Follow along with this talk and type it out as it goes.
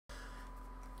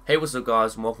Hey, what's up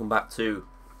guys, and welcome back to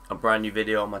a brand new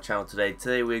video on my channel today.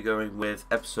 Today we're going with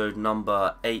episode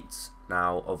number 8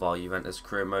 now of our Juventus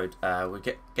career mode. We're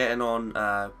getting on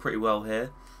pretty well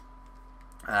here.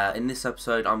 In this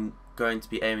episode I'm going to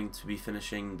be aiming to be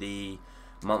finishing the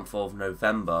month of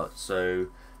November. So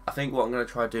I think what I'm going to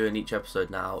try to do in each episode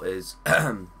now is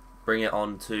bring it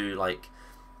on to like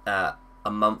a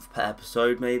month per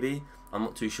episode maybe. I'm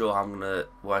not too sure how I'm going to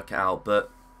work it out,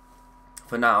 but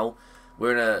for now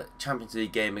we're in a Champions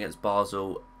League game against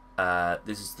Basel.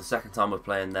 This is the second time we're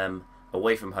playing them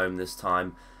away from home this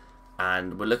time,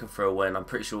 and we're looking for a win. I'm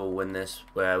pretty sure we'll win this.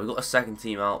 We've got a second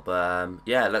team out, but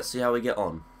yeah, let's see how we get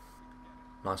on.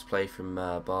 Nice play from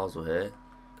Basel here.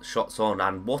 Shots on,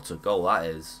 and what a goal that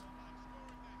is.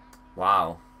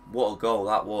 Wow, what a goal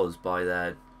that was by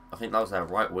their, I think that was their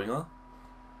right winger.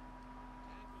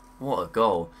 What a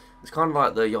goal. It's kind of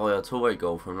like the Yaya Toure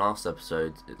goal from last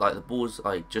episode. Like the ball's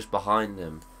like just behind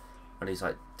him and he's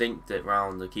like dinked it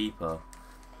round the keeper.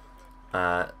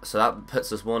 So that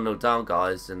puts us 1-0 down,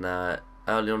 guys, and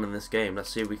early on in this game.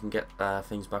 Let's see if we can get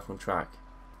things back on track.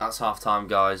 That's half time,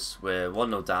 guys. We're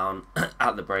 1-0 down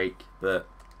at the break, but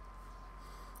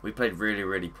we played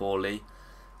really poorly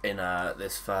in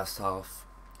this first half.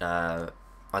 I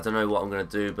don't know what I'm going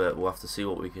to do, but we'll have to see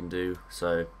what we can do.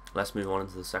 So let's move on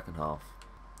into the second half.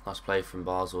 Nice play from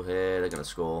Basel here. They're going to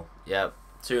score. Yep,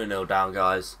 2-0 down,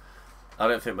 guys. I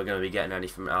don't think we're going to be getting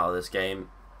anything out of this game.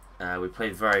 We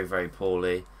played very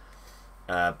poorly.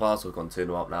 Basel gone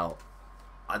 2-0 up now.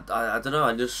 I don't know.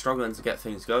 I'm just struggling to get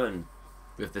things going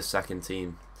with this second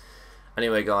team.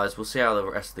 Anyway, guys, we'll see how the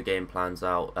rest of the game plans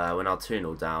out. We're now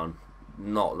 2-0 down.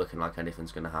 Not looking like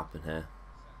anything's going to happen here.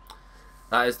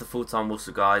 That is the full-time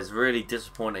whistle, guys. Really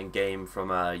disappointing game from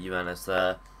Juventus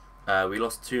there. We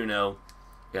lost 2-0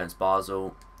 against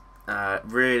Basel.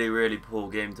 Really poor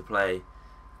game to play,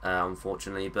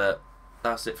 unfortunately, but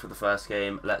that's it for the first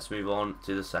game. Let's move on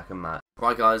to the second match.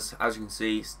 Right, guys, as you can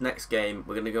see, next game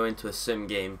we're going to go into a sim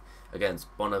game against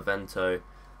Benevento.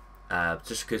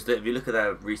 Just because if you look at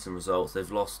their recent results,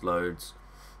 they've lost loads.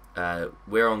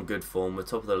 We're on good form. We're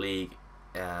top of the league.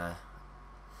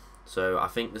 So I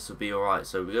think this will be alright.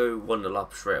 So we go 1-0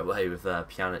 up straight away with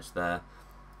Pjanic there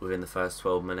within the first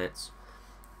 12 minutes.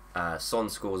 Son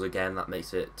scores again, that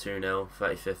makes it 2-0,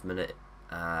 35th minute.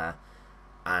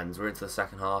 And we're into the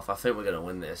second half. I think we're going to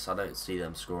win this. I don't see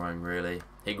them scoring really.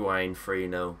 Higuain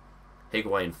 3-0.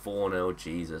 Higuain 4-0.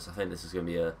 Jesus, I think this is going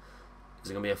to be a... Is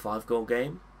it going to be a 5-goal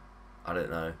game? I don't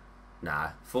know.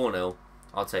 Nah, 4-0.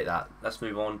 I'll take that. Let's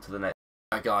move on to the next.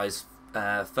 Alright, guys.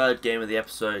 Third game of the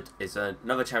episode is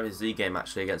another Champions League game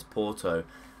actually against Porto.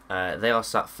 They are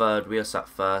sat third, we are sat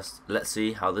first. Let's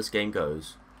see how this game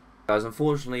goes. Guys,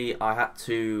 unfortunately I had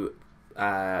to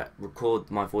record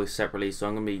my voice separately, so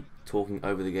I'm going to be talking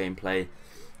over the gameplay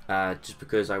just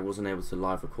because I wasn't able to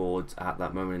live record at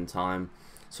that moment in time.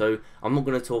 So I'm not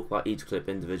going to talk about each clip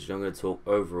individually. I'm going to talk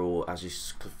overall as you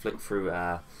flick through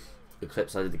the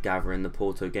clips I did gather in the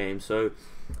Porto game. So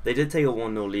they did take a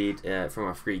 1-0 lead from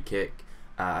a free kick.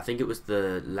 I think it was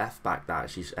the left back that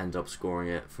actually ended up scoring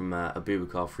it from a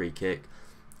Boubacar free kick.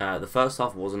 The first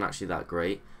half wasn't actually that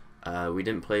great. We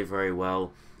didn't play very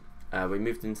well. We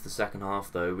moved into the second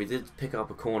half though. We did pick up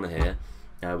a corner here.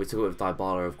 We took it with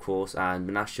Dybala, of course, and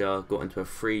Benassia got into a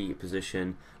free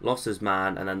position, lost his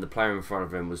man, and then the player in front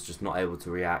of him was just not able to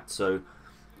react. So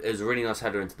it was a really nice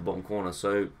header into the bottom corner.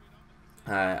 So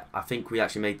I think we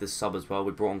actually made this sub as well.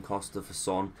 We brought on Costa for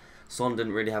Son. Son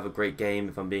didn't really have a great game,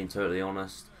 if I'm being totally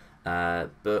honest.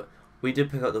 But we did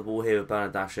pick up the ball here with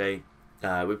Bernardasche.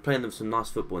 We're playing them some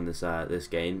nice football in this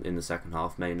game, in the second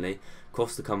half mainly.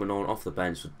 Costa coming on off the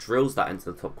bench, drills that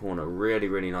into the top corner.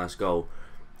 Really nice goal.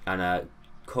 And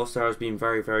Costa has been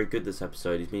very good this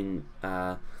episode. He's been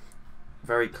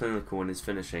very clinical in his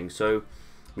finishing. So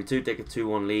we do take a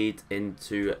 2-1 lead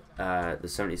into the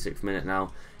 76th minute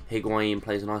now. Higuain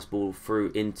plays a nice ball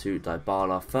through into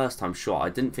Dybala. First time shot. I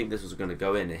didn't think this was going to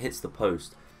go in. It hits the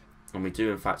post. And we do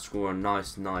in fact score a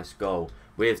nice goal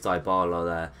with Dybala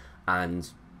there. And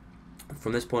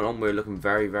from this point on we're looking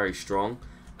very strong.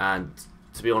 And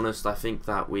to be honest, I think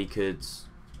that we could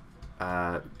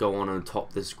go on and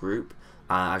top this group.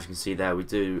 As you can see there, we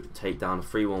do take down a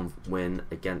 3-1 win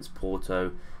against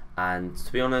Porto. And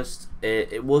to be honest,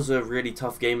 it was a really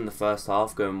tough game in the first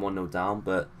half, going 1-0 down.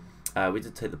 But we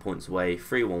did take the points away,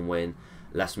 3-1 win.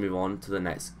 Let's move on to the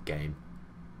next game.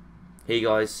 Here you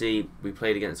guys see we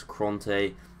played against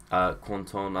Quanton, I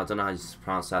don't know how you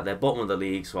pronounce that. They're bottom of the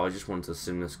league, so I just wanted to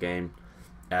sim this game.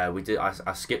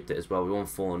 I skipped it as well. We won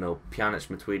 4-0. Pjanic,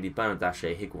 Matuidi,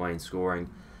 Bernardasche, Higuain scoring.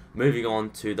 Moving on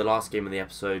to the last game of the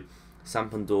episode,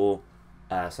 Sampdoria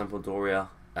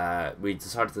we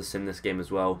decided to sim this game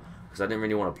as well because I didn't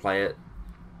really want to play it.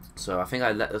 So I think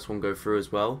I let this one go through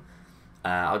as well.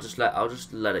 I'll just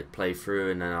let it play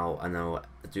through, and then I'll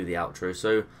do the outro.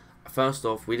 So first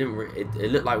off, we didn't.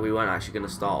 It looked like we weren't actually going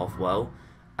to start off well.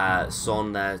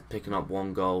 Son there picking up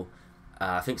 1 goal.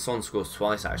 I think Son scores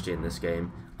twice actually in this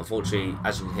game. Unfortunately,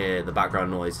 as you can hear, the background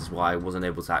noise is why I wasn't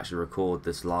able to actually record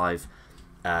this live,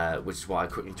 which is why I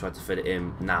quickly tried to fit it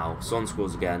in now. Son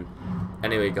scores again.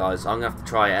 Anyway, guys, I'm going to have to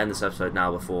try and end this episode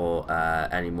now before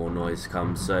any more noise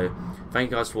comes. So, thank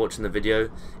you guys for watching the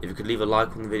video. If you could leave a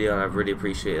like on the video, I'd really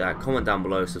appreciate that. Comment down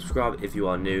below, subscribe if you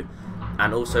are new.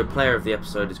 And also, player of the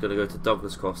episode is going to go to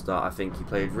Douglas Costa. I think he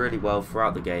played really well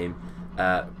throughout the game.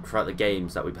 Throughout the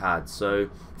games that we've had. So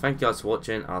thank you guys for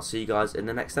watching. I'll see you guys in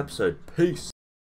the next episode. Peace.